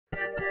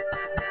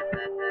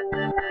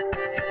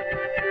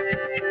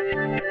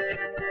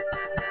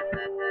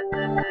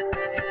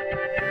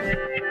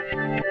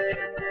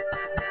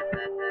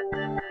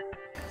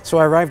So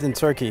I arrived in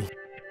Turkey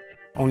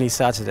only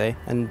Saturday,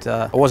 and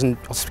I was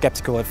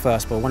skeptical at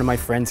first, but one of my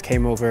friends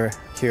came over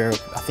here,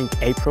 I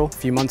think April, a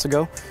few months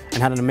ago,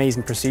 and had an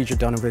amazing procedure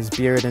done with his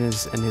beard and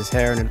his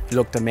hair, and it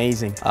looked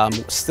amazing.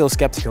 Still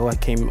skeptical. I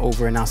came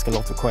over and asked a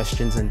lot of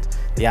questions, and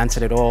they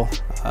answered it all.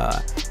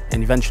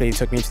 And eventually he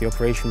took me into the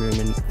operation room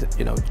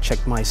and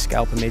checked my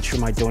scalp and made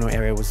sure my donor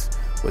area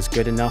was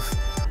good enough.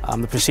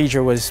 The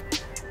procedure was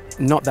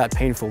not that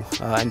painful,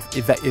 and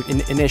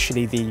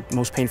initially the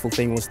most painful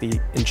thing was the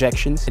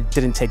injections. It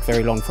didn't take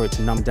very long for it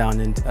to numb down,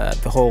 and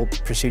the whole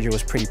procedure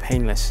was pretty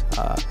painless.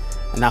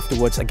 And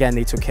afterwards, again,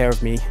 they took care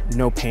of me,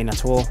 no pain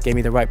at all, gave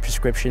me the right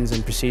prescriptions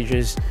and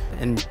procedures,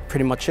 and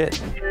pretty much it.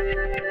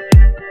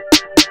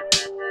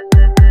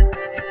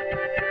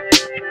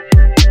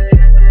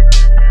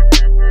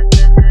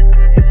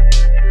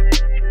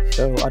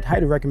 So I'd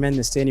highly recommend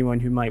this to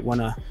anyone who might want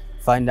to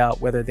find out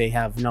whether they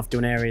have enough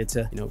donor area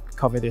to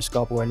cover their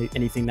scalp or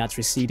anything that's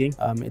receding.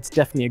 It's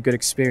definitely a good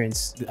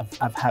experience.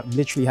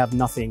 Literally have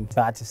nothing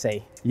bad to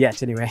say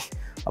yet anyway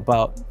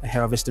about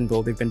Hair of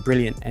Istanbul. They've been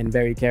brilliant and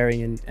very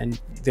caring, and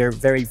they're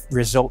very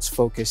results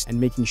focused and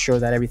making sure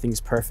that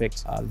everything's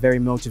perfect. Very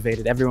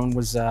motivated. Everyone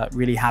was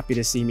really happy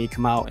to see me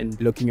come out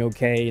and looking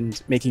okay and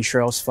making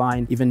sure I was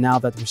fine. Even now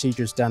that the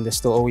procedure's done, they're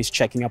still always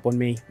checking up on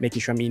me,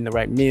 making sure I'm eating the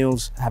right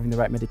meals, having the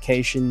right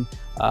medication.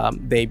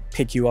 They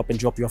pick you up and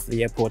drop you off at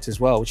the airport as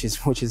well, which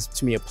is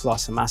to me a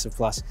plus, a massive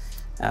plus.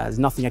 There's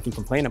nothing I can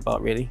complain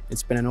about, really.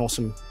 It's been an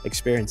awesome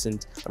experience,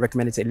 and I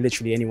recommend it to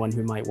literally anyone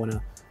who might want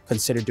to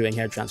consider doing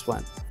hair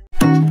transplant.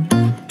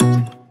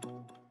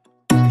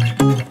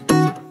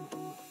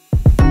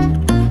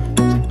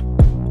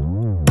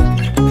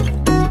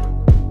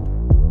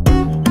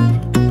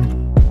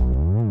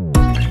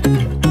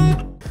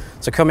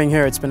 So coming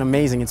here, it's been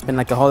amazing. It's been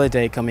like a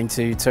holiday coming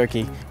to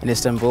Turkey in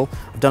Istanbul.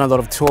 I've done a lot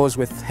of tours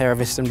with Hair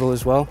of Istanbul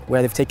as well,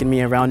 where they've taken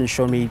me around and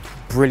shown me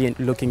brilliant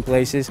looking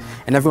places.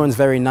 And everyone's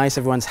very nice,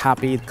 everyone's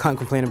happy. Can't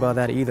complain about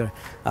that either.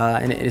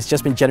 And it's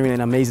just been genuinely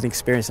an amazing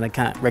experience, and I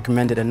can't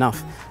recommend it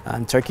enough.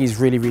 Turkey is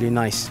really, really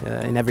nice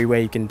in every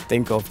way you can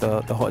think of.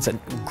 It's a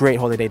great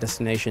holiday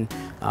destination.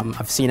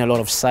 I've seen a lot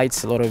of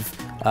sights, a lot of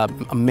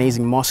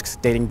amazing mosques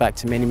dating back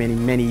to many, many,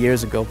 many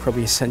years ago,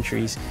 probably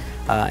centuries.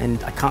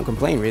 And I can't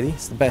complain, really.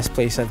 It's the best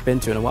place I've been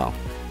to in a while.